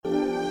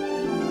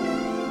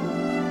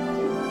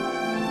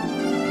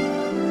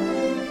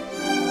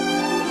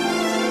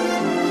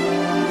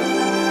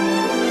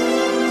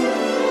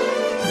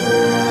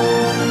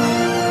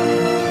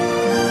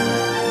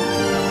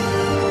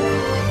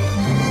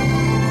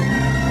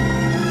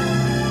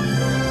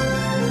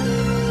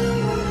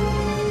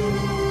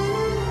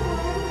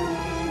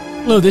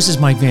Hello, this is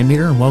Mike Van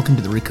Meter, and welcome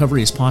to the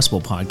Recovery is Possible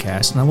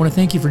podcast. And I want to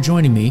thank you for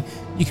joining me.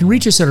 You can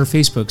reach us at our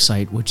Facebook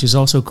site, which is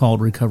also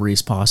called Recovery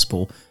is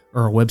Possible,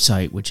 or our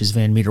website, which is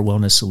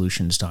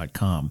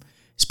vanmeterwellnesssolutions.com.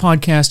 This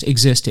podcast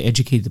exists to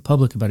educate the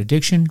public about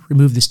addiction,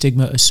 remove the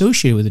stigma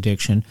associated with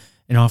addiction,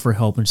 and offer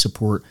help and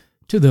support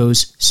to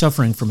those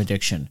suffering from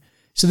addiction.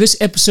 So this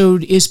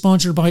episode is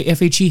sponsored by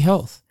FHE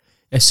Health,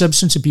 a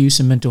substance abuse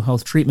and mental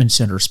health treatment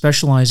center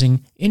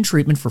specializing in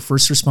treatment for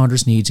first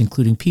responders' needs,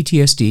 including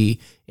PTSD,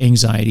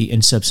 anxiety,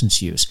 and substance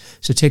use.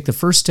 So take the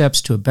first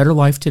steps to a better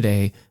life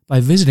today by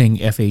visiting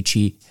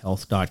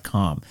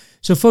FHEHealth.com.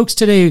 So folks,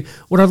 today,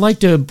 what I'd like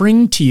to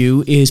bring to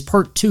you is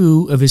part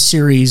 2 of a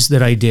series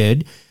that I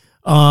did.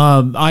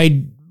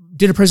 I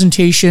did a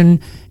presentation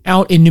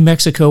out in New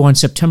Mexico on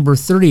September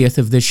 30th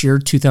of this year,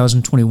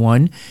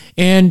 2021.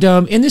 And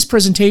in this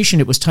presentation,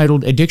 it was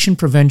titled Addiction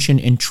Prevention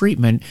and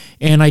Treatment,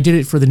 and I did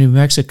it for the New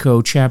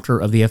Mexico chapter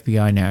of the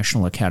FBI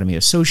National Academy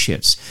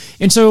Associates.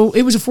 And so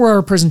it was a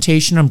 4-hour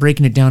presentation. I'm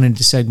breaking it down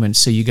into segments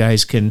so you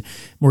guys can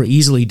more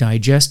easily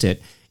digest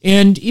it.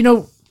 And, you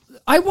know,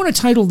 I want to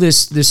title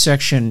this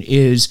section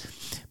is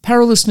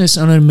Powerlessness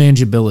and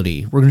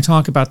Unmanageability. We're going to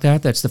talk about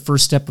that. That's the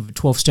first step of a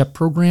 12-step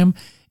program.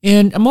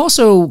 And I'm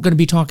also going to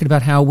be talking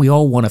about how we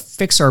all want to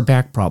fix our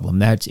back problem.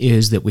 That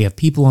is that we have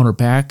people on our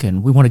back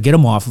and we want to get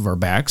them off of our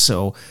back,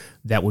 so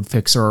that would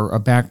fix our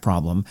back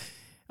problem.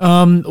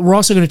 We're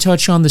also going to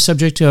touch on the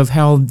subject of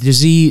how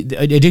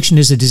addiction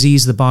is a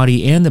disease of the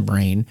body and the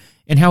brain,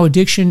 and how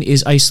addiction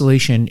is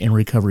isolation and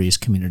recovery is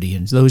community.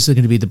 And those are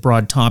going to be the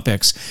broad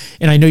topics.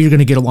 And I know you're going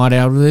to get a lot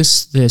out of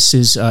this. This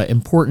is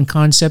important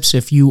concepts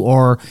if you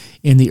are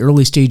in the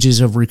early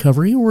stages of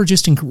recovery or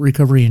just in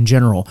recovery in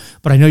general.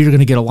 But I know you're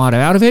going to get a lot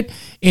out of it.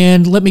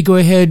 And let me go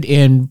ahead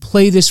and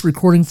play this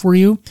recording for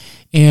you.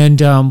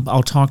 And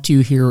I'll talk to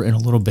you here in a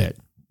little bit.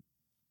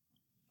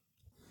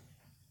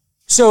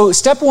 So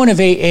step 1 of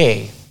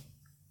AA,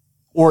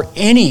 or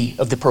any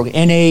of the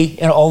program, NA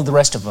and all of the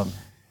rest of them,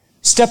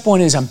 step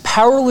 1 is I'm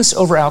powerless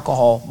over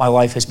alcohol, my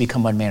life has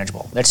become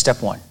unmanageable. That's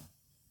step 1.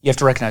 You have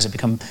to recognize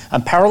it.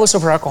 I'm powerless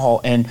over alcohol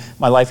and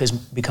my life has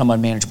become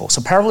unmanageable.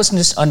 So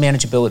powerlessness,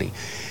 unmanageability.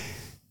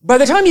 By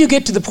the time you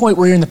get to the point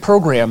where you're in the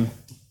program,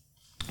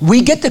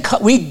 we get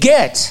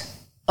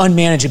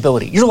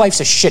unmanageability. Your life's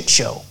a shit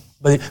show.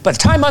 But by the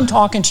time I'm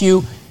talking to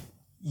you,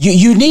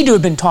 you need to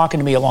have been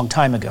talking to me a long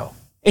time ago.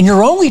 And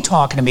you're only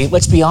talking to me,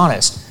 let's be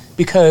honest,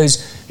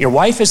 because your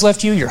wife has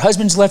left you, your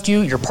husband's left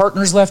you, your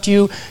partner's left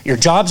you, your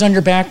job's on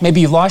your back, maybe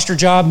you've lost your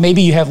job,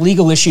 maybe you have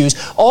legal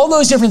issues, all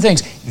those different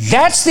things.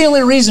 That's the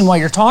only reason why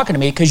you're talking to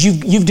me, because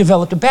you've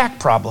developed a back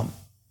problem.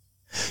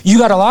 You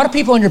got a lot of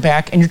people on your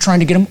back and you're trying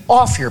to get them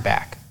off your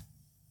back.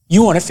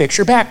 You want to fix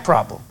your back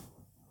problem.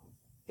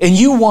 And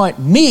you want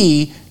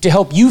me to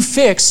help you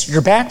fix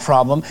your back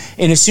problem,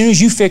 and as soon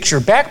as you fix your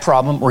back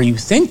problem, or you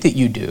think that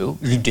you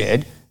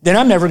did, then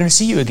I'm never going to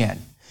see you again.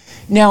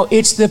 Now,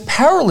 it's the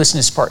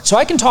powerlessness part. So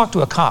I can talk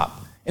to a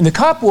cop, and the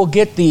cop will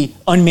get the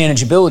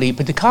unmanageability,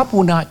 but the cop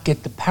will not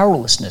get the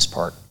powerlessness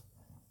part,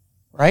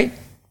 right?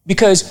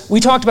 Because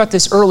we talked about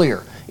this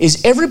earlier.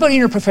 Is everybody in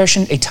your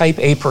profession a type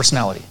A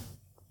personality?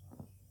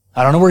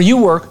 I don't know where you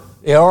work.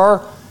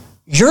 You're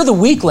the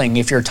weakling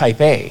if you're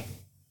type A.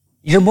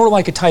 You're more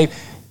like a type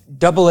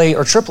AA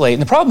or AAA.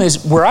 And the problem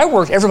is, where I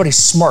work, everybody's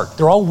smart.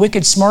 They're all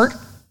wicked smart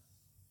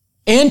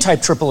and type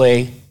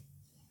AAA.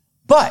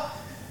 But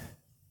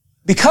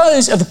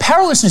because of the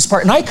powerlessness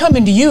part, and I come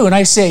into you and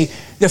I say,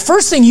 the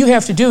first thing you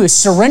have to do is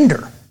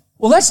surrender.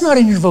 Well, that's not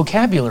in your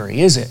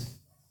vocabulary, is it?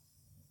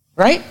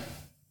 Right?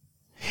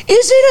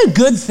 Is it a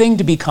good thing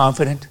to be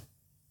confident?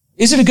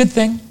 Is it a good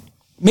thing?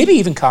 Maybe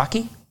even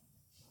cocky?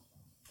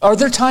 Are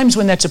there times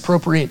when that's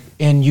appropriate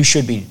and you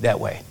should be that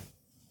way?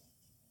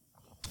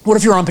 What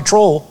if you're on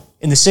patrol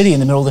in the city in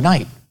the middle of the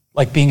night,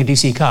 like being a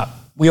DC cop?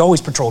 We always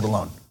patrolled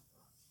alone.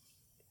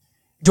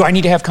 Do I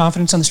need to have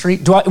confidence on the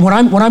street?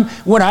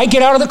 When I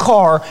get out of the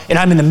car and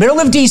I'm in the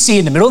middle of DC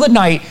in the middle of the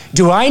night,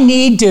 do I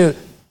need to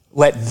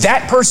let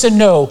that person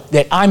know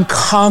that I'm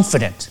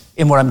confident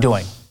in what I'm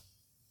doing?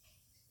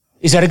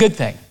 Is that a good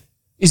thing?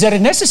 Is that a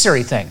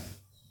necessary thing?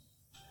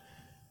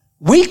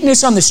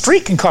 Weakness on the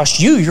street can cost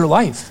you your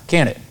life,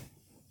 can't it?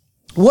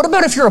 What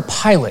about if you're a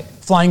pilot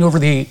flying over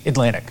the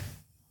Atlantic?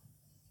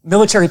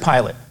 Military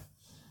pilot,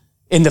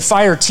 and the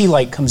fire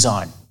T-light comes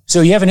on. So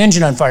you have an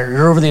engine on fire,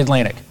 you're over the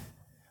Atlantic.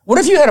 What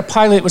if you had a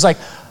pilot that was like,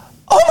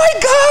 oh my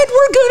God,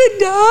 we're gonna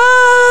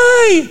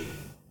die?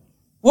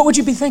 What would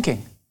you be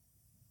thinking?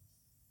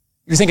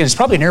 You're thinking it's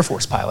probably an Air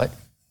Force pilot.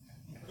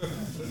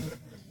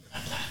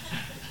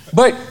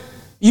 But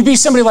you'd be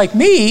somebody like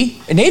me,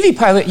 a Navy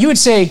pilot, you would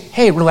say,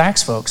 hey,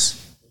 relax,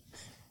 folks.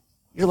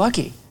 You're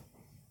lucky.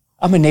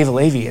 I'm a naval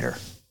aviator.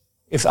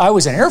 If I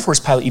was an Air Force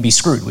pilot, you'd be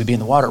screwed. We'd be in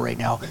the water right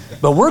now.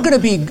 But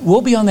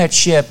we'll be on that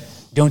ship.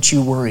 Don't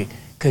you worry.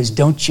 Because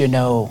don't you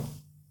know,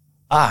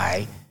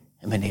 I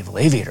am a naval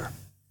aviator.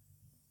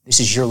 This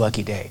is your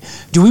lucky day.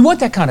 Do we want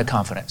that kind of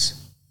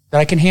confidence?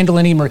 That I can handle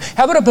any...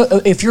 How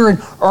about if you're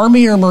an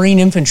Army or Marine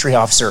infantry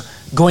officer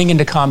going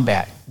into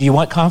combat? Do you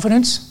want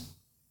confidence?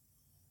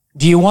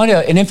 Do you want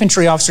an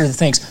infantry officer that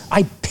thinks,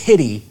 I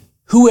pity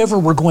whoever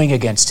we're going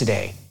against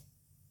today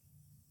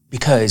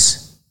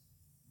because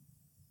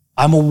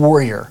I'm a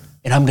warrior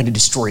and I'm going to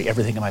destroy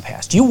everything in my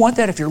past? Do you want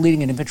that if you're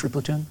leading an infantry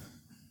platoon?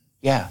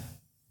 Yeah.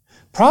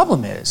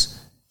 Problem is,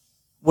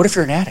 what if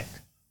you're an addict?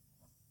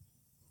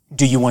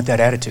 Do you want that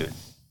attitude?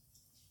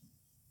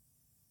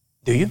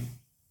 Do you?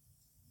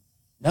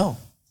 No.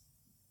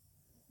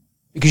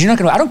 Because you're not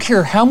going to, I don't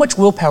care how much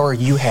willpower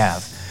you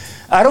have.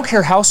 I don't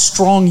care how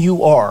strong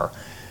you are.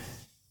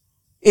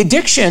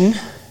 Addiction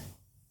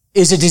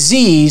is a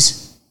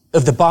disease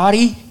of the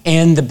body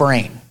and the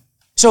brain.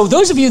 So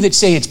those of you that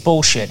say it's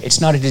bullshit, it's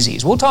not a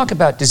disease. We'll talk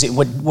about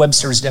what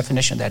Webster's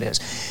definition of that is.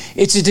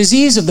 It's a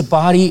disease of the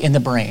body and the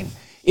brain.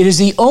 It is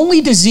the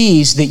only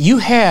disease that you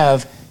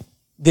have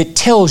that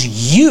tells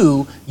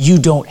you you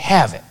don't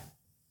have it.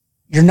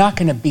 You're not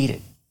going to beat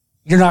it.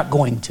 You're not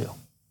going to.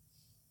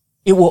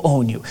 It will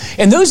own you.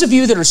 And those of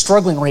you that are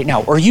struggling right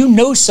now, or you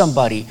know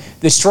somebody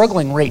that's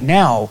struggling right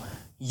now,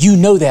 you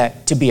know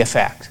that to be a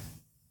fact.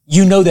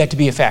 You know that to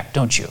be a fact,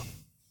 don't you?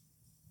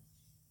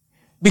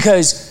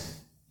 Because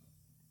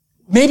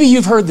maybe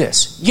you've heard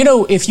this. You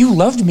know, if you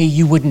loved me,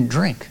 you wouldn't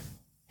drink.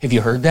 Have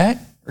you heard that?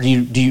 Or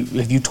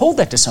have you told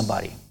that to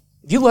somebody?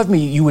 If you loved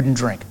me, you wouldn't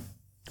drink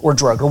or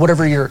drug or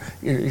whatever your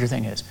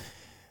thing is.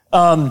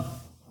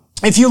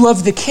 If you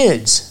love the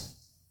kids,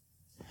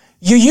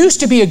 you used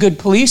to be a good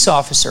police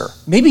officer.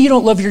 Maybe you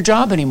don't love your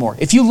job anymore.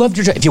 If you loved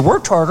your job, if you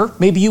worked harder,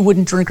 maybe you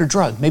wouldn't drink or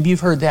drug. Maybe you've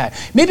heard that.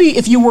 Maybe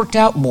if you worked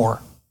out more,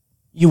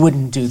 you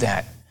wouldn't do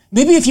that.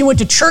 Maybe if you went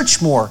to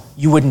church more,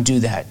 you wouldn't do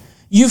that.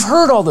 You've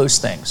heard all those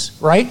things,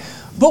 right?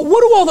 But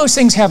what do all those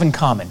things have in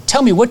common?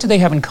 Tell me, what do they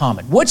have in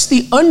common? What's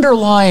the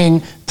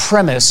underlying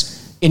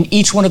premise in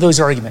each one of those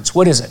arguments?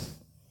 What is it?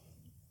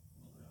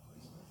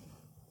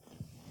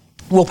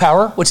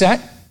 Willpower, what's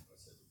that?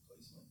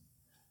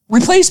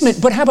 Replacement,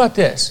 but how about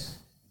this?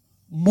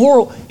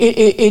 Moral,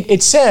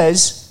 it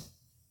says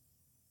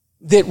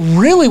that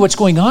really what's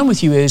going on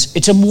with you is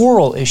it's a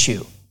moral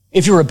issue.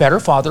 If you're a better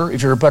father,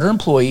 if you're a better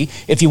employee,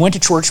 if you went to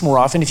church more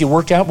often, if you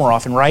worked out more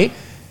often, right?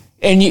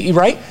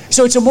 Right?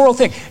 So it's a moral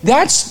thing.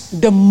 That's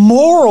the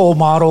moral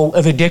model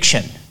of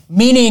addiction,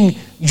 meaning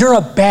you're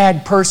a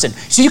bad person.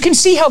 So you can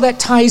see how that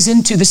ties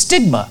into the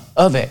stigma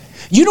of it.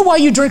 You know why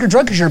you drink or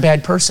drug? Because you're a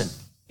bad person.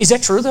 Is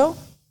that true, though?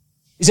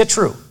 Is that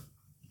true?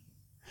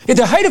 At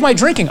the height of my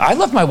drinking, I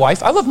loved my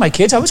wife, I loved my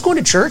kids, I was going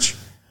to church.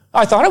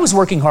 I thought I was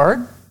working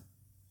hard,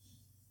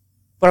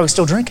 but I was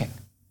still drinking.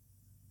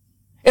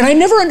 And I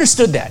never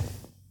understood that.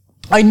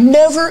 I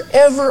never,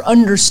 ever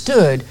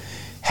understood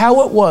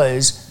how it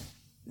was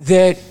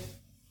that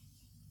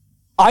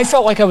I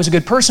felt like I was a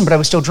good person, but I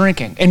was still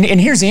drinking. And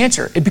here's the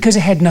answer, because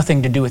it had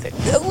nothing to do with it.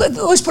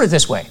 Let's put it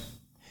this way.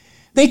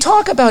 They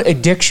talk about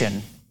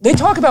addiction. They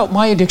talk about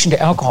my addiction to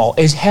alcohol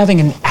as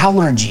having an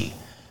allergy.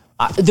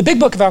 The big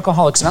book of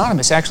Alcoholics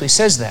Anonymous actually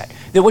says that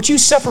what you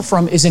suffer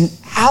from is an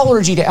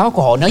allergy to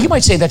alcohol. Now, you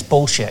might say that's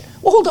bullshit.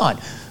 Well, hold on.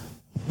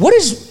 What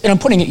is, and I'm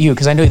putting it at you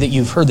because I know that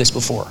you've heard this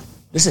before.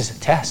 This is a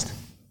test.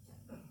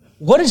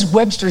 What does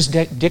Webster's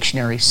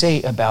dictionary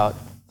say about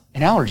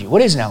an allergy?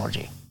 What is an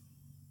allergy?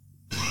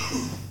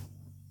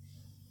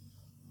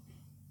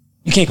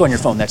 You can't go on your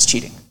phone. That's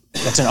cheating.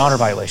 That's an honor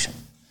violation.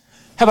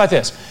 How about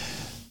this?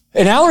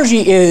 An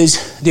allergy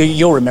is,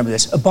 you'll remember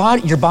this,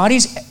 your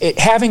body's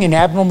having an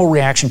abnormal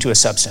reaction to a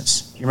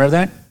substance. You remember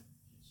that?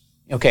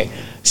 Okay.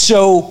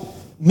 So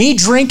me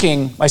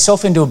drinking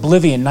myself into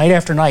oblivion night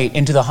after night,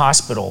 into the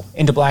hospital,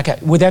 into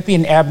blackout, would that be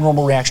an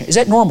abnormal reaction? Is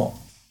that normal?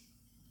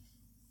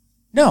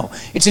 No.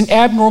 It's an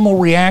abnormal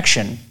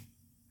reaction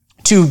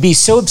to be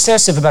so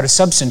obsessive about a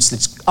substance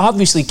that's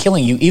obviously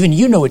killing you, even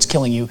you know it's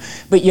killing you,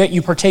 but yet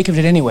you partake of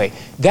it anyway.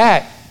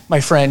 That, my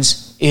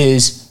friends,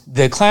 is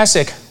the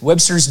classic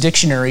Webster's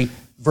Dictionary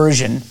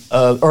version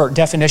or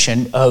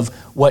definition of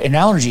what an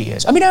allergy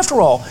is. I mean, after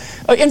all,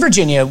 in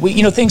Virginia,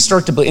 things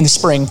start to in the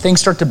spring,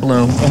 things start to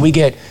bloom, and we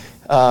get,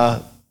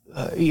 my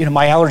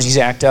allergies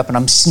act up, and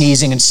I'm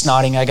sneezing and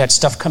snotting. I got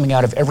stuff coming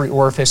out of every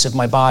orifice of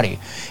my body.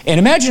 And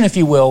imagine, if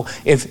you will,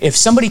 if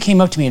somebody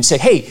came up to me and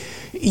said, "Hey,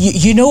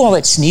 you know all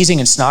that sneezing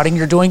and snotting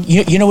you're doing?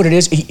 You know what it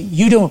is?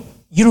 You don't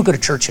go to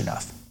church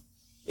enough.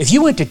 If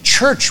you went to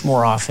church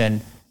more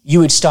often, you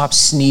would stop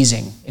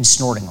sneezing and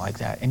snorting like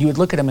that." And you would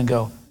look at him and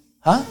go,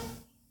 "Huh?"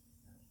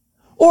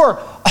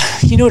 Or,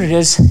 you know what it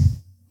is?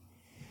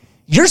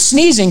 You're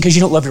sneezing because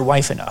you don't love your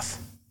wife enough.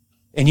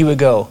 And you would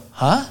go,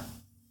 "Huh?"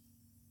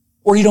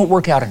 Or you don't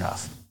work out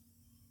enough.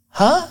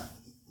 Huh?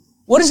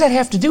 What does that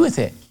have to do with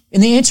it?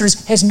 And the answer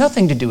is, has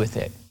nothing to do with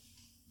it.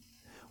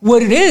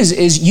 What it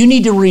is you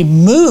need to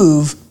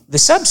remove the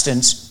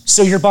substance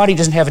so your body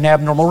doesn't have an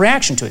abnormal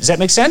reaction to it. Does that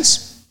make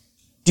sense?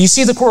 Do you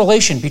see the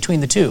correlation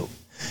between the two?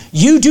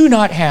 You do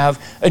not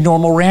have a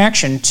normal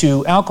reaction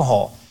to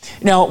alcohol.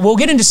 Now, we'll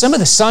get into some of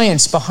the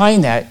science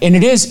behind that, and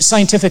it is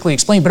scientifically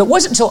explained, but it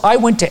wasn't until I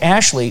went to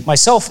Ashley,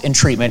 myself in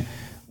treatment.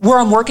 Where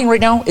I'm working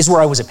right now is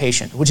where I was a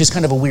patient, which is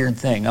kind of a weird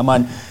thing. I'm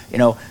on,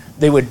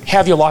 they would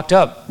have you locked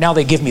up. Now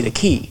they give me the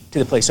key to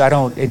the place.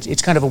 So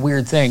it's kind of a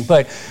weird thing,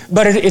 but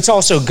it's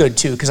also good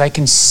too, because I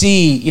can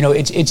see,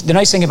 it's the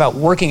nice thing about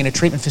working in a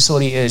treatment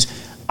facility is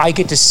I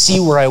get to see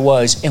where I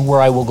was and where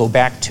I will go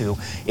back to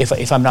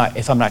if I'm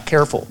not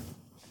careful.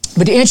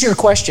 But to answer your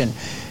question,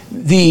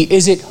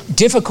 is it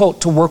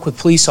difficult to work with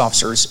police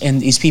officers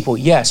and these people?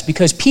 Yes,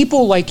 because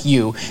people like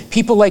you,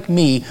 people like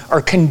me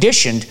are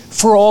conditioned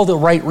for all the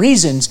right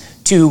reasons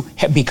to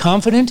be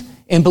confident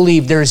and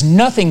believe there is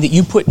nothing that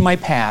you put in my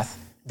path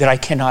that I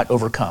cannot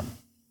overcome.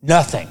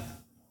 Nothing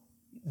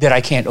that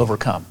I can't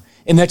overcome.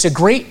 And that's a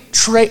great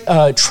trait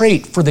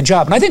for the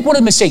job. And I think one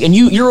of the mistakes, and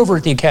you're over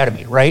at the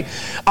academy, right?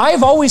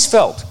 I've always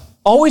felt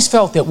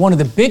that one of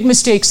the big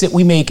mistakes that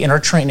we make in our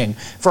training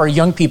for our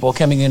young people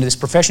coming into this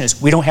profession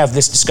is we don't have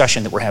this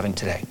discussion that we're having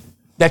today.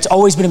 That's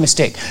always been a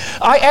mistake.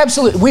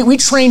 We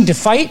train to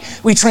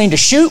fight, we train to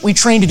shoot, we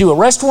train to do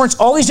arrest warrants,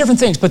 all these different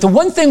things. But the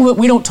one thing that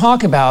we don't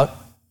talk about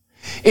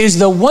is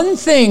the one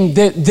thing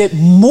that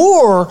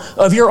more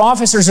of your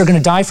officers are going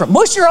to die from.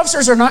 Most of your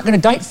officers are not going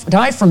to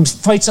die from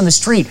fights on the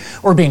street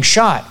or being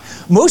shot.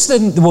 Most of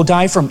them will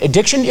die from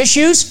addiction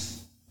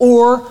issues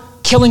or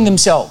killing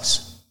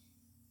themselves.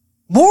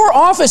 More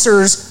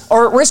officers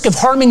are at risk of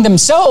harming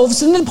themselves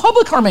than the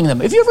public harming them.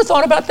 Have you ever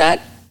thought about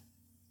that?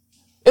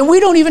 And we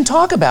don't even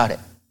talk about it.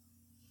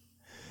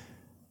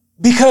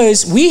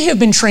 Because we have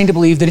been trained to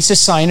believe that it's a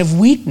sign of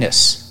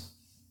weakness.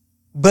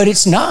 But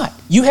it's not.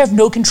 You have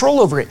no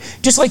control over it.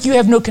 Just like you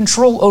have no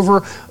control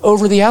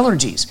over the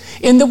allergies.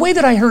 And the way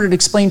that I heard it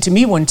explained to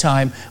me one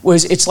time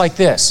was it's like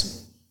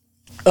this.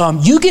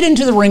 You get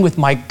into the ring with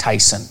Mike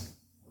Tyson.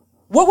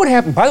 What would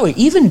happen? By the way,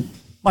 even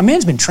my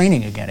man's been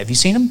training again. Have you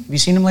seen him? Have you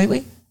seen him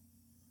lately?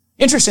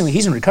 Interestingly,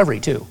 he's in recovery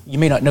too. You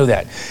may not know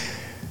that.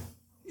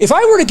 If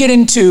I were to get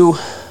into...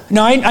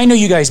 Now, I know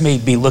you guys may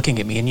be looking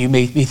at me and you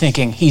may be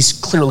thinking he's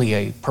clearly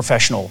a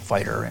professional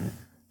fighter and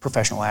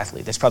professional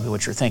athlete. That's probably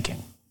what you're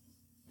thinking.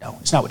 No,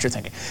 it's not what you're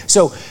thinking.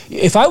 So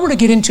if I were to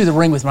get into the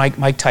ring with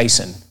Mike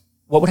Tyson,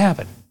 what would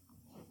happen?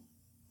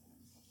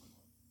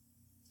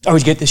 I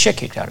would get the shit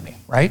kicked out of me,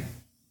 right?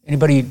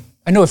 Anybody?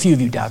 I know a few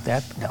of you doubt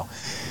that, but no.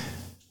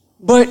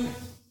 But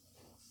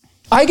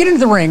I get into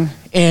the ring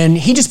and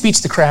he just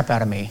beats the crap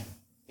out of me.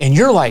 And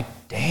you're like,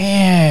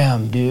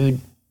 damn, dude,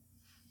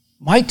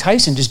 Mike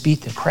Tyson just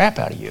beat the crap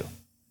out of you.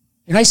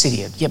 And I say to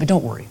you, yeah, but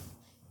don't worry.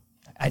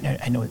 I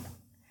know it.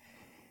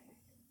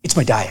 It's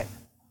my diet.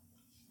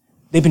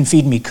 They've been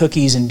feeding me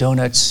cookies and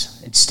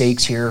donuts and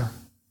steaks here,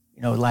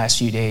 the last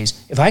few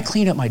days. If I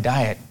clean up my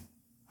diet,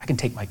 I can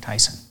take Mike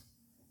Tyson.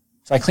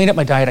 So I clean up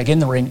my diet, I get in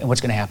the ring, and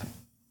what's going to happen?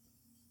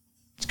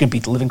 It's going to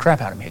beat the living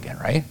crap out of me again,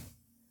 right?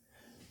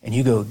 And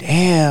you go,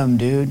 damn,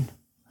 dude.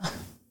 You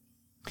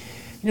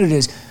know what it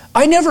is?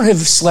 I never have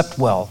slept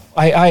well.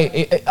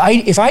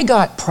 If I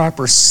got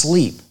proper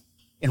sleep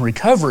in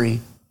recovery,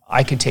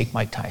 I could take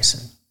Mike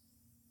Tyson.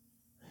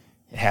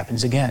 It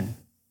happens again.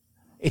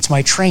 It's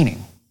my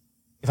training.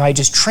 If I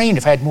just trained,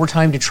 if I had more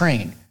time to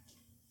train.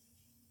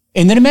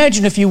 And then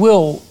imagine, if you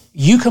will,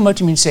 you come up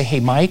to me and say, hey,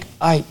 Mike,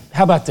 how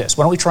about this?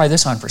 Why don't we try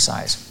this on for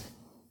size?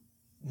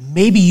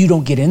 Maybe you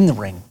don't get in the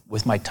ring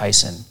with Mike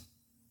Tyson.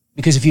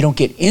 Because if you don't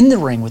get in the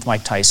ring with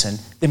Mike Tyson,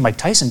 then Mike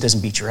Tyson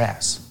doesn't beat your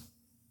ass.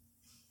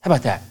 How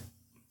about that?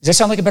 Does that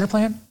sound like a better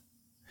plan?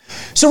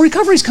 So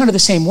recovery is kind of the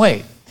same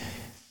way.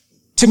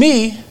 To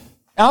me,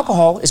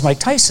 alcohol is Mike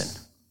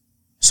Tyson.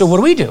 So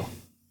what do?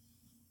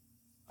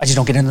 I just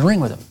don't get in the ring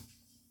with him.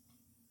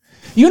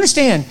 You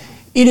understand,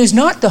 it is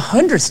not the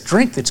 100th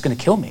drink that's going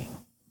to kill me.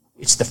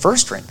 It's the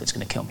first drink that's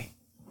going to kill me.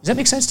 Does that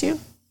make sense to you?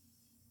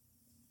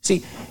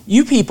 See,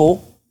 you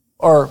people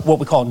are what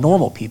we call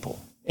normal people,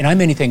 and I'm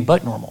anything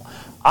but normal.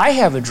 I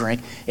have a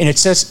drink, and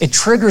it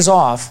triggers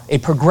off a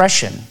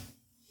progression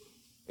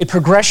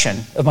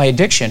of my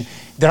addiction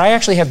that I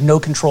actually have no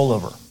control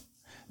over.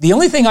 The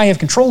only thing I have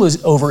control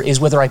over is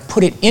whether I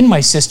put it in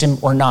my system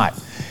or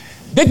not.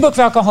 Big Book of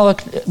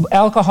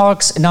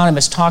Alcoholics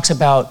Anonymous talks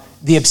about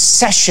the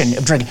obsession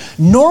of drinking.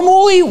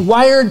 Normally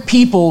wired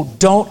people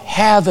don't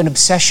have an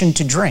obsession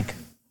to drink.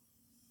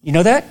 You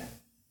know that?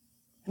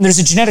 And there's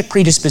a genetic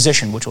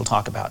predisposition, which we'll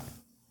talk about.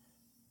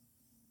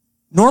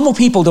 Normal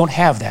people don't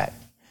have that.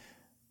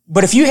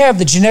 But if you have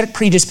the genetic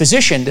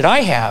predisposition that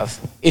I have,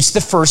 it's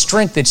the first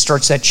drink that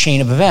starts that chain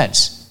of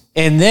events.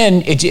 And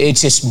then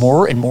it's just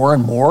more and more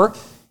and more.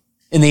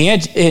 And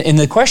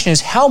the question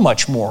is, how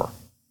much more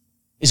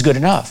is good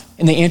enough?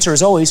 And the answer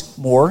is always,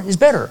 more is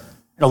better.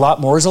 And a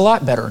lot more is a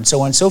lot better, and so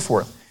on and so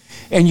forth.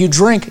 And you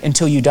drink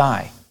until you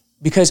die.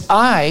 Because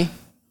I,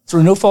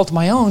 through no fault of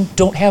my own,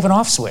 don't have an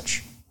off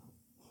switch.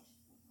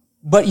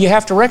 But you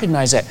have to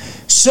recognize that.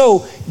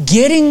 So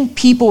getting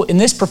people in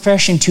this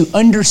profession to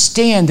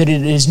understand that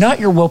it is not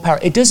your willpower,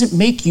 it doesn't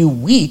make you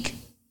weak.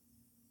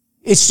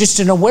 It's just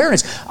an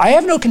awareness. I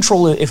have no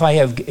control if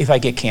I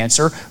get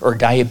cancer or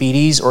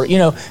diabetes or,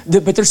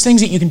 but there's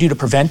things that you can do to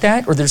prevent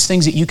that, or there's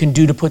things that you can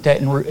do to put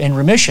that in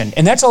remission.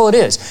 And that's all it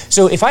is.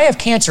 So if I have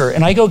cancer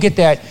and I go get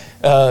that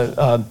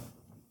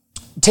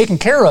taken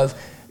care of,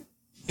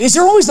 is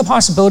there always the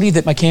possibility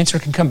that my cancer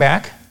can come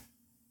back?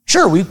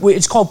 Sure,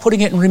 it's called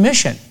putting it in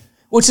remission.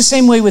 Well, it's the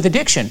same way with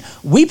addiction.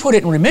 We put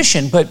it in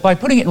remission, but by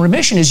putting it in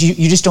remission is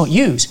you just don't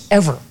use,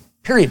 ever,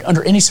 period,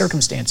 under any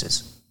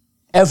circumstances,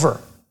 ever.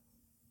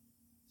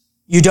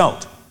 You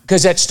don't,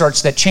 because that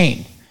starts that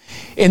chain.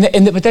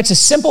 But that's a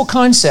simple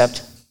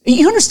concept.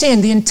 You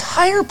understand the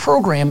entire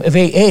program of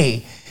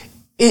AA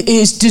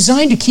is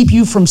designed to keep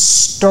you from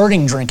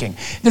starting drinking.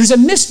 There's a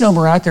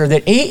misnomer out there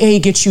that AA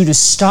gets you to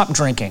stop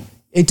drinking.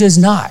 It does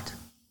not.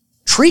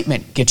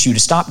 Treatment gets you to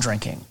stop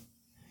drinking.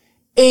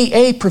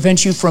 AA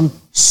prevents you from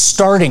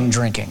starting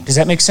drinking. Does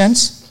that make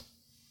sense?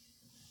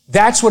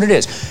 That's what it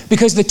is.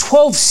 Because the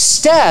 12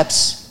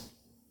 steps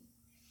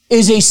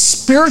is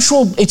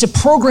it's a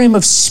program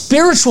of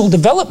spiritual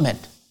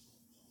development.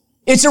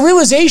 It's a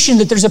realization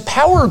that there's a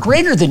power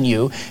greater than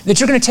you that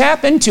you're going to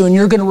tap into and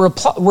you're going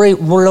to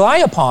rely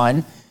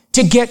upon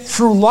to get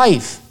through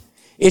life.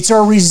 It's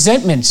our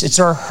resentments, it's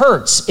our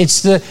hurts,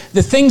 it's the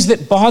things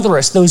that bother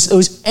us,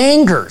 those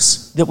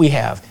angers that we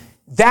have.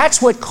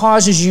 That's what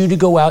causes you to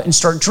go out and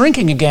start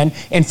drinking again,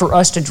 and for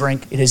us to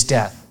drink, it is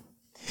death.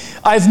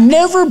 I've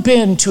never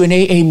been to an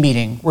AA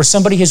meeting where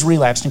somebody has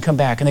relapsed and come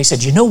back and they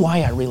said, you know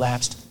why I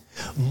relapsed?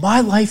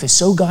 My life is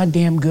so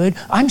goddamn good.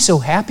 I'm so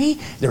happy.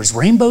 There's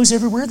rainbows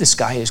everywhere. The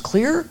sky is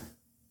clear.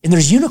 And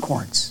there's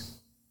unicorns.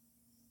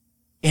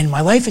 And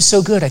my life is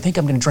so good, I think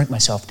I'm going to drink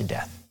myself to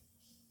death.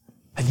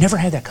 I've never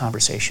had that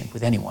conversation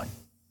with anyone.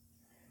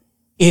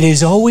 It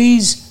is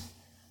always,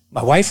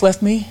 my wife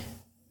left me.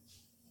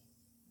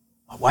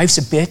 My wife's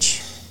a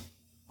bitch.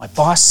 My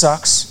boss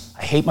sucks.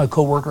 I hate my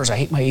coworkers. I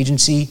hate my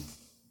agency.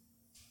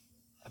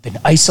 I've been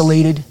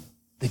isolated.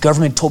 The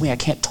government told me I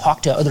can't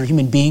talk to other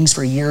human beings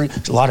for a year.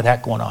 There's a lot of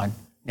that going on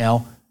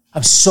now.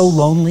 I'm so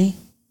lonely.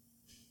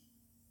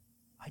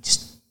 I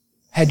just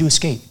had to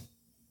escape.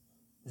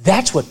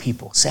 That's what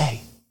people say.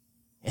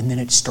 And then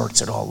it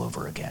starts it all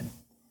over again.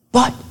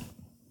 But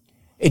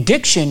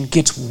addiction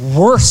gets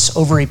worse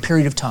over a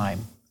period of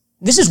time.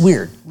 This is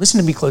weird. Listen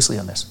to me closely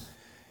on this.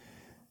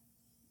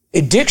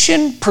 Your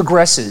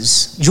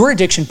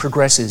addiction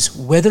progresses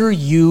whether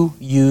you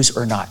use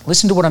or not.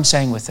 Listen to what I'm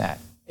saying with that.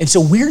 It's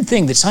a weird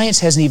thing that science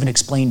hasn't even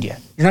explained yet.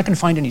 You're not going to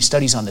find any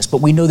studies on this, but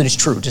we know that it's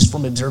true just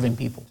from observing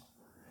people.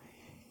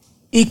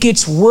 It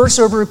gets worse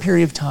over a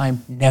period of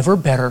time, never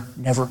better,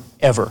 never,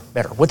 ever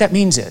better. What that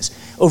means is,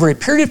 over a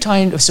period of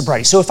time of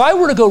sobriety. So if I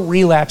were to go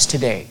relapse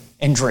today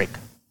and drink,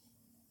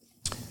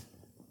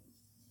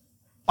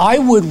 I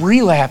would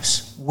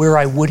relapse where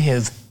I would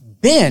have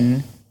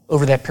been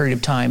over that period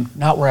of time,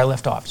 not where I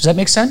left off. Does that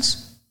make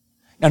sense?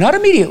 Now, not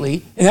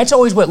immediately, and that's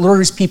always what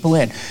lures people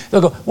in.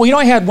 They'll go, well,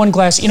 I had one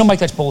glass, Mike,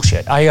 that's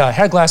bullshit. I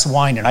had a glass of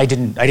wine and I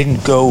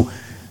didn't go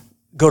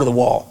to the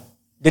wall.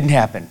 Didn't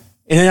happen.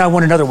 And then I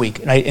went another week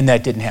and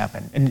that didn't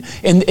happen. And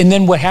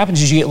then what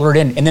happens is you get lured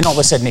in and then all of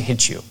a sudden it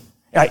hits you.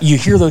 You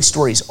hear those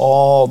stories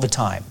all the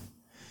time.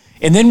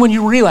 And then when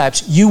you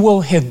relapse, you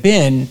will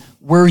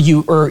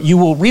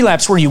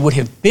relapse where you would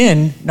have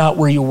been, not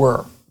where you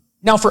were.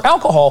 Now, for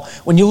alcohol,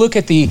 when you look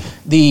at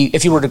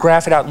if you were to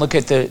graph it out and look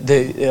at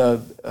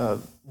the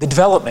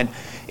development,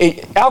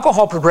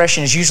 alcohol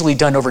progression is usually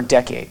done over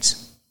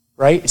decades,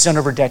 right? It's done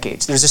over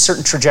decades. There's a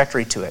certain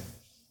trajectory to it.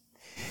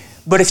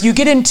 But if you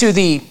get into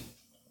the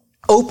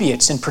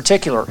opiates in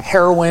particular,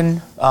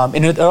 heroin,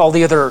 and all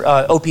the other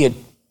opiate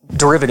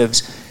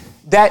derivatives,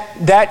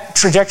 that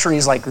trajectory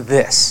is like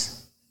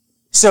this.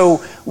 So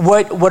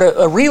what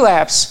a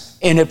relapse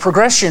and a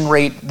progression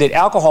rate that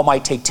alcohol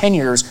might take 10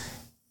 years,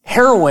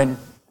 heroin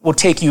will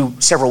take you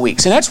several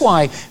weeks. And that's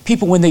why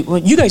people, when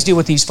you guys deal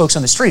with these folks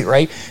on the street,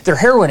 right? They're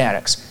heroin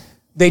addicts.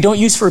 They don't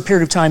use for a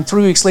period of time.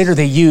 3 weeks later,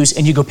 they use,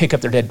 and you go pick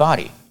up their dead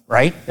body,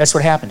 right? That's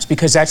what happens,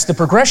 because that's the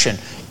progression.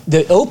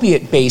 The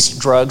opiate-based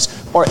drugs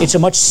it's a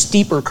much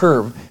steeper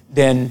curve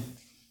than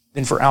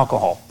for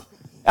alcohol.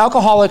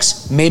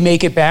 Alcoholics may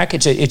make it back.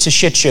 It's a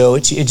shit show.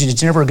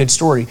 It's never a good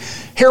story.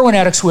 Heroin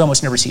addicts, we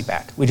almost never see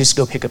back. We just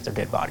go pick up their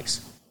dead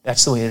bodies.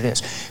 That's the way it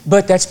is.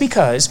 But that's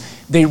because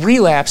they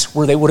relapse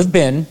where they would have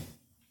been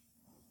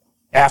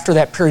after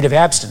that period of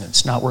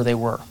abstinence, not where they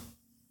were.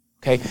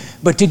 Okay?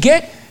 But to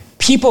get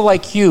people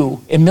like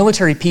you and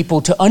military people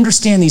to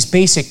understand these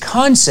basic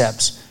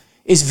concepts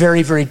is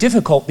very, very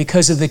difficult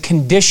because of the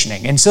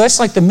conditioning. And so that's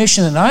like the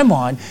mission that I'm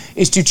on,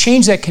 is to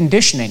change that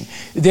conditioning.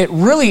 That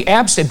really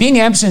being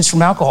abstinent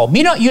from alcohol,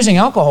 me not using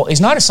alcohol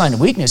is not a sign of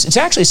weakness. It's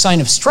actually a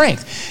sign of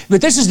strength.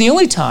 But this is the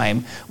only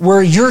time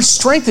where your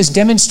strength is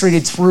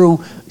demonstrated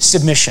through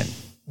submission.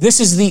 This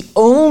is the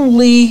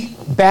only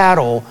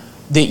battle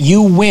that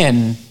you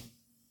win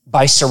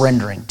by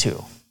surrendering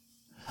to.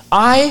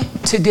 I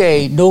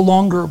today no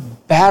longer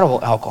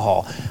battle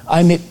alcohol.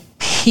 I'm at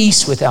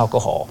peace with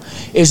alcohol.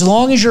 As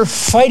long as you're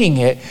fighting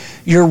it,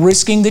 you're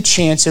risking the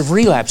chance of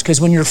relapse.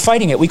 Because when you're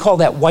fighting it, we call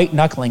that white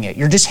knuckling it.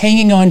 You're just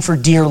hanging on for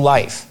dear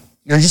life.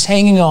 You're just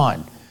hanging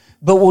on.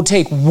 But we'll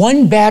take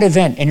one bad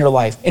event in your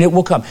life and it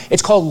will come.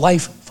 It's called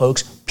life,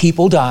 folks.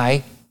 People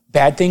die.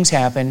 Bad things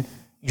happen.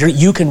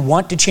 You can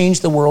want to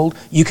change the world.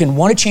 You can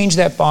want to change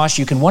that boss.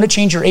 You can want to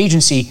change your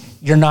agency.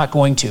 You're not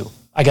going to.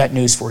 I got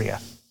news for you.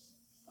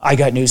 I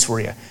got news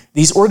for you.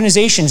 These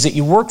organizations that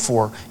you work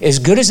for, as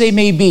good as they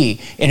may be,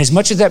 and as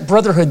much of that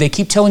brotherhood they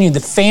keep telling you, the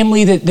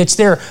family that's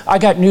there, I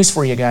got news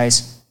for you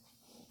guys.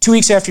 2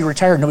 weeks after you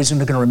retire, nobody's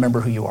going to remember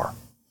who you are.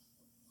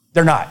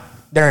 They're not.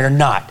 They're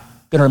not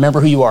going to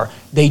remember who you are.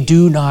 They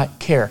do not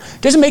care.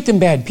 It doesn't make them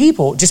bad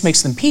people. It just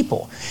makes them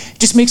people. It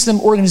just makes them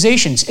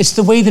organizations. It's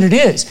the way that it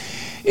is.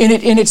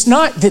 And it's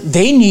not that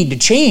they need to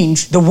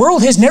change. The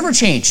world has never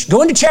changed.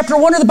 Go into chapter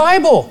 1 of the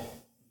Bible.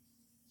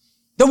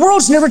 The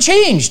world's never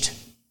changed.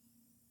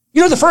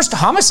 You know, the first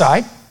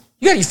homicide,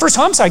 you got your first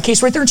homicide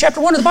case right there in chapter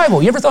 1 of the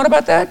Bible. You ever thought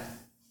about that?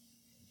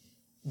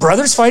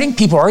 Brothers fighting,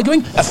 people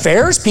arguing,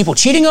 affairs, people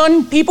cheating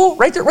on people,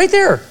 right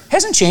there.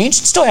 Hasn't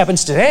changed. It still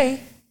happens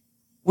today.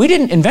 We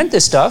didn't invent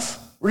this stuff.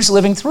 We're just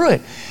living through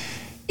it.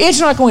 It's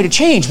not going to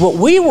change. What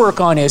we work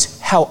on is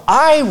how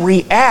I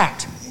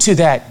react to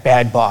that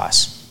bad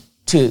boss,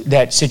 to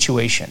that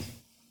situation,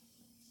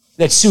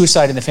 that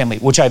suicide in the family,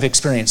 which I've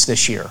experienced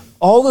this year.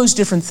 All those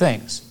different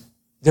things,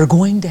 they're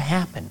going to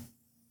happen.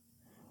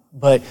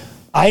 But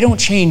I don't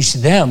change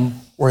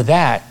them or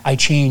that. I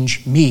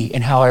change me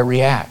and how I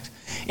react.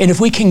 And if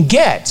we can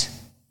get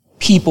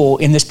people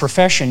in this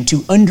profession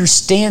to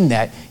understand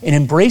that and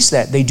embrace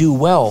that, they do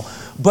well.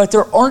 But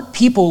there aren't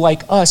people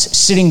like us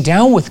sitting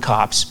down with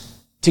cops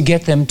to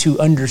get them to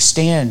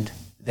understand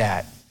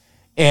that.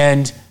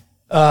 And,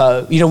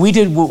 we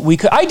did what we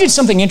could. I did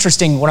something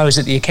interesting when I was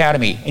at the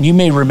academy, and you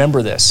may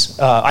remember this.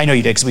 I know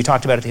you did because we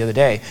talked about it the other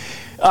day.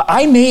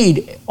 I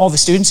made all the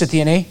students at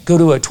the NA go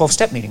to a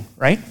 12-step meeting,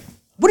 right?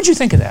 What did you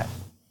think of that?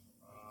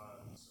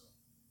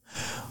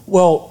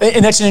 Well,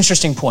 and that's an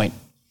interesting point.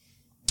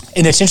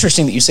 And it's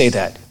interesting that you say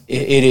that.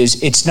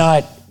 It's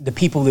not the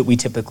people that we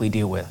typically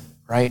deal with,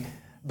 right?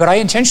 But I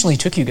intentionally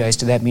took you guys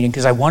to that meeting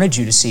because I wanted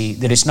you to see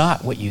that it's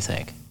not what you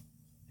think.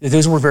 That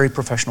those were very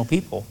professional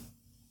people,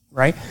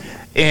 right?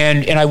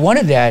 And I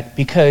wanted that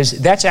because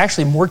that's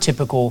actually more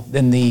typical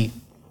than the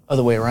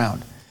other way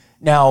around.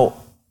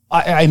 Now,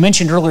 I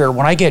mentioned earlier,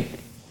 when I get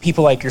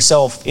people like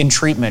yourself in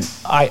treatment,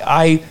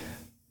 I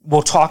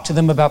will talk to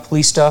them about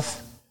police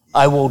stuff.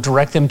 I will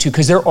direct them to,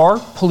 because there are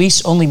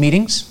police-only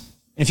meetings.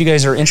 If you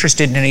guys are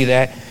interested in any of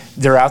that,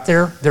 they're out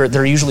there.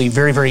 They're usually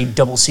very, very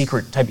double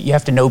secret type. You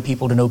have to know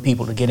people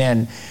to get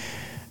in.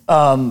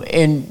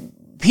 And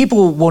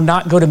people will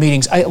not go to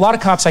meetings. A lot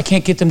of cops, I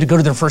can't get them to go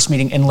to their first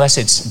meeting unless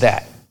it's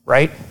that,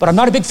 right? But I'm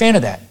not a big fan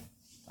of that.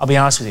 I'll be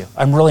honest with you.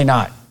 I'm really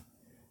not.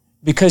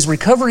 Because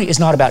recovery is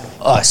not about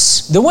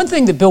us. The one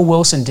thing that Bill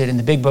Wilson did in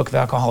the Big Book of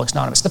Alcoholics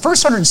Anonymous, the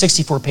first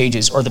 164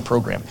 pages are the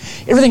program.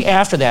 Everything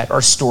after that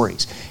are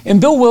stories. And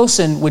Bill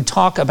Wilson would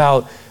talk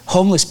about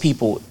homeless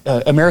people,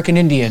 American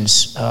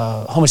Indians,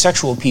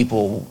 homosexual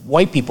people,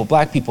 white people,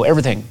 black people,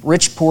 everything,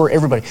 rich, poor,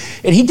 everybody.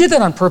 And he did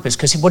that on purpose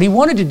because what he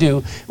wanted to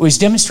do was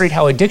demonstrate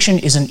how addiction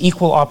is an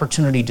equal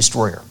opportunity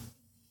destroyer.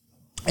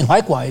 And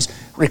likewise,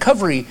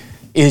 recovery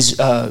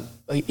is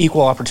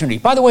equal opportunity.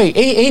 By the way,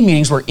 AA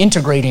meetings were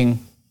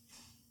integrating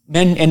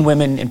men and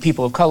women and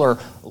people of color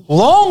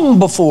long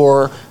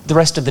before the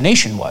rest of the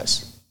nation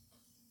was.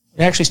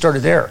 It actually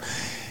started there.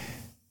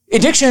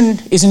 Addiction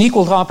is an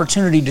equal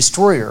opportunity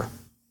destroyer.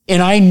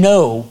 And I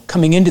know,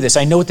 coming into this,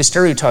 I know what the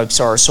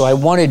stereotypes are, so I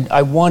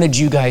wanted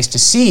you guys to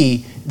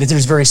see that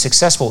there's very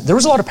successful. There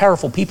was a lot of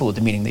powerful people at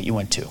the meeting that you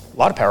went to, a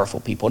lot of powerful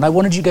people, and I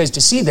wanted you guys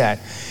to see that.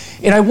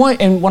 And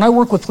when I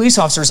work with police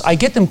officers, I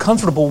get them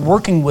comfortable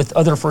working with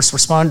other first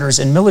responders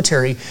and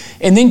military,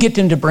 and then get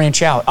them to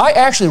branch out. I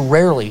actually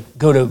rarely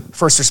go to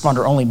first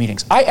responder only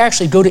meetings. I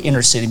actually go to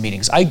inner city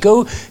meetings. I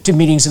go to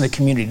meetings in the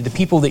community, the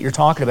people that you're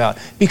talking about,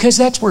 because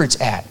that's where it's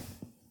at.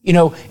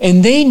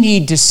 And they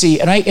need to see,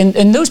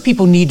 and those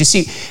people need to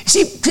see.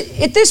 See,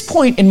 at this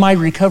point in my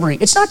recovery,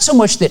 it's not so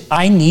much that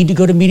I need to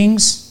go to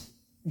meetings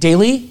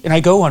daily, and I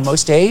go on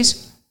most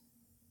days.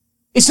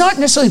 It's not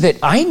necessarily that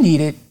I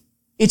need it,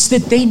 it's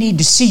that they need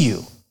to see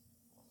you.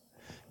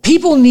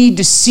 People need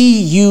to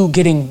see you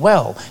getting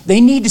well.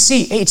 They need to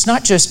see, hey, it's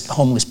not just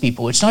homeless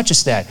people, it's not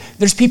just that.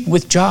 There's people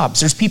with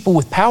jobs, there's people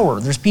with power,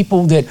 there's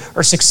people that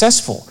are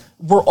successful.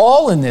 We're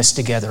all in this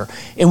together,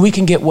 and we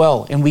can get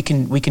well, and we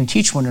can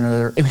teach one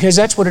another, because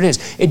that's what it is.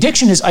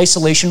 Addiction is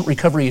isolation,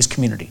 recovery is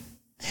community.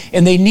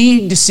 And they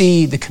need to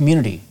see the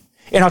community.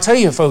 And I'll tell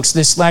you, folks,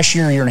 this last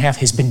year and a half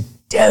has been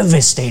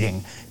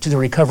devastating to the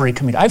recovery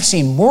community. I've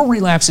seen more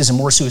relapses and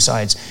more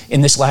suicides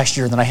in this last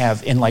year than I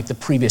have in like the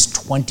previous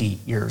 20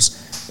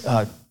 years,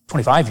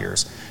 25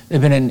 years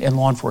that have been in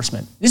law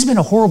enforcement. This has been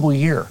a horrible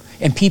year,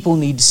 and people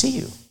need to see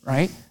you,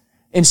 right?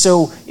 And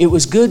so it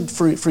was good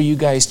for you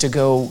guys to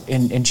go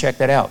and check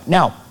that out.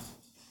 Now,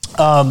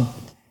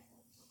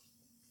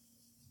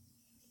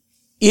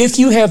 if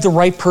you have the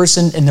right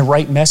person and the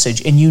right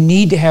message, and you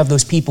need to have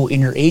those people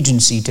in your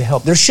agency to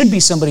help, there should be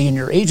somebody in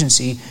your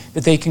agency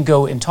that they can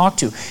go and talk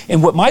to.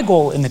 And what my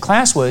goal in the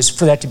class was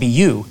for that to be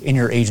you in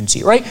your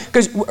agency, right?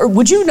 Because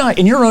would you not,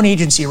 in your own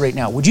agency right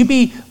now, would you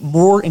be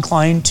more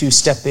inclined to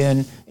step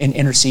in and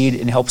intercede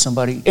and help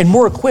somebody, and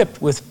more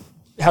equipped with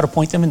how to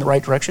point them in the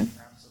right direction?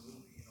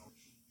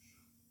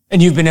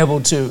 And you've been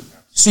able to,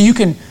 so you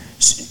can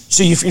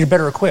So you're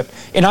better equipped.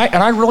 And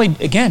I really,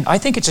 again, I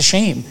think it's a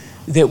shame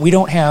that we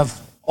don't have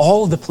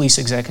all of the police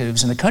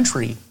executives in the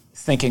country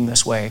thinking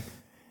this way.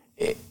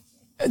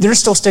 There's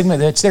still stigma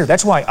that's there.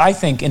 That's why I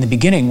think in the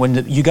beginning,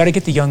 you got to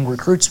get the young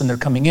recruits when they're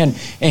coming in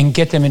and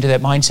get them into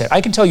that mindset.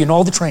 I can tell you in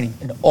all the training,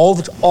 all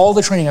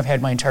the training I've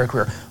had my entire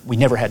career, we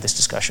never had this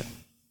discussion.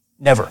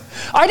 Never.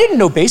 I didn't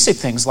know basic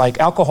things like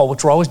alcohol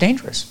withdrawal was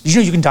dangerous. Did you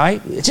know you can die?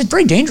 It's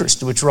very dangerous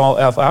to withdraw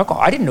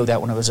alcohol. I didn't know that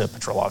when I was a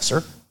patrol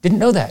officer. Didn't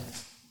know that.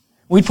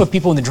 We'd put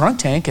people in the drunk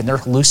tank and they're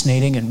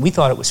hallucinating and we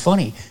thought it was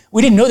funny.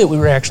 We didn't know that we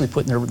were actually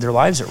putting their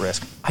lives at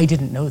risk. I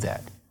didn't know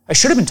that. I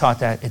should have been taught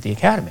that at the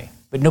academy,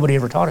 but nobody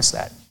ever taught us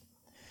that.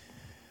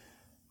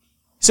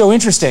 So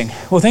interesting.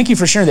 Well, thank you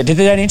for sharing that. Did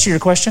that answer your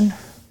question?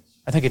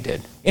 I think it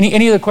did.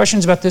 Any other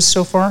questions about this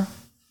so far,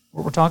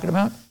 what we're talking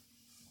about?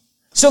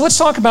 So let's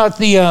talk about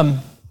the,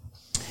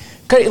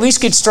 at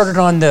least get started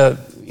on the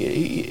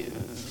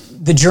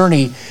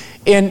journey.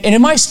 And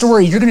in my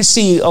story, you're going to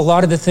see a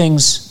lot of the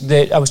things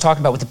that I was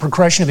talking about with the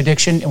progression of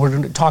addiction, and we're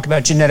going to talk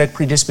about genetic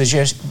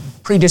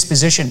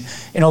predisposition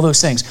and all those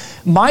things.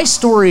 My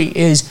story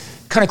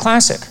is kind of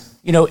classic.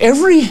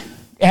 Every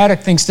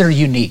addict thinks they're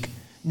unique.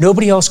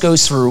 Nobody else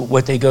goes through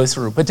what they go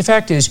through. But the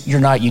fact is, you're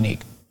not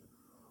unique.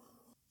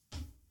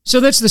 So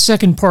that's the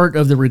second part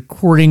of the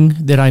recording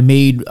that I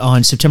made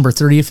on September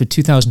 30th of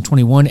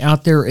 2021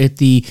 out there at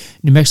the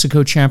New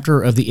Mexico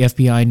chapter of the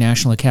FBI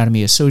National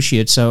Academy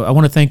Associates. So I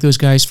want to thank those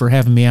guys for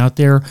having me out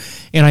there,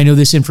 and I know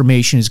this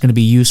information is going to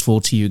be useful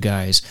to you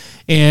guys.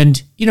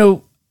 And,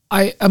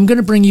 I'm going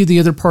to bring you the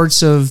other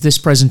parts of this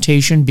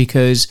presentation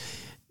because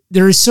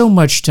there is so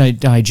much to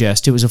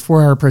digest. It was a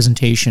 4-hour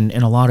presentation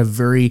and a lot of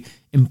very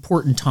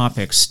important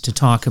topics to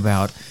talk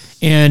about.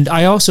 And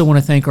I also want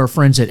to thank our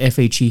friends at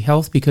FHE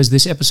Health because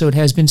this episode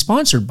has been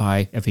sponsored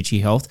by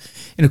FHE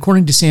Health. And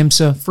according to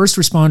SAMHSA, first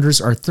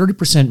responders are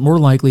 30% more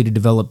likely to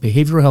develop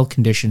behavioral health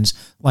conditions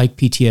like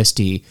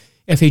PTSD.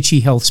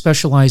 FHE Health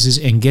specializes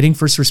in getting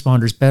first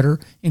responders better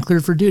and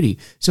cleared for duty.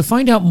 So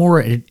find out more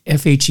at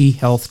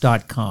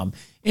fhehealth.com.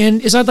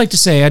 And as I'd like to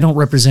say, I don't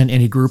represent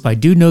any group. I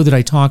do know that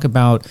I talk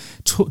about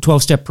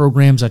 12-step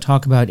programs. I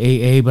talk about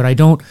AA, but I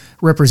don't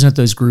represent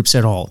those groups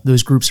at all.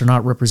 Those groups are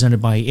not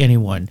represented by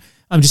anyone.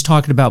 I'm just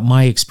talking about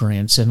my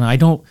experience, and I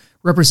don't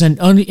represent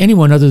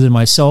anyone other than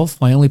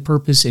myself. My only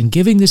purpose in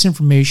giving this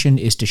information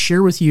is to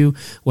share with you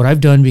what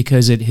I've done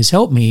because it has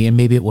helped me, and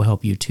maybe it will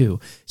help you too.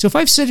 So if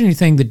I've said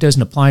anything that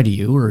doesn't apply to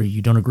you or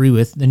you don't agree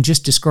with, then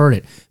just discard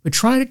it. But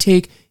try to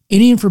take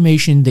any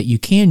information that you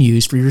can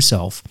use for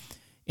yourself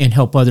and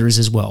help others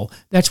as well.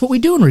 That's what we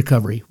do in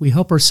recovery. We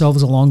help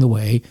ourselves along the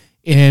way,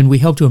 and we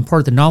help to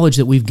impart the knowledge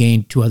that we've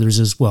gained to others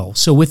as well.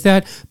 So with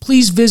that,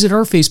 please visit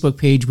our Facebook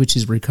page, which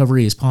is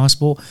Recovery is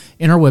Possible,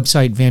 and our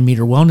website,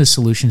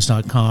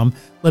 VanMeterWellnessSolutions.com.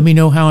 Let me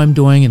know how I'm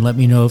doing, and let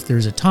me know if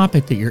there's a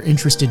topic that you're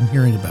interested in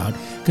hearing about,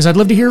 because I'd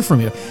love to hear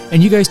from you.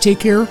 And you guys take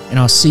care, and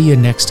I'll see you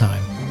next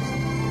time.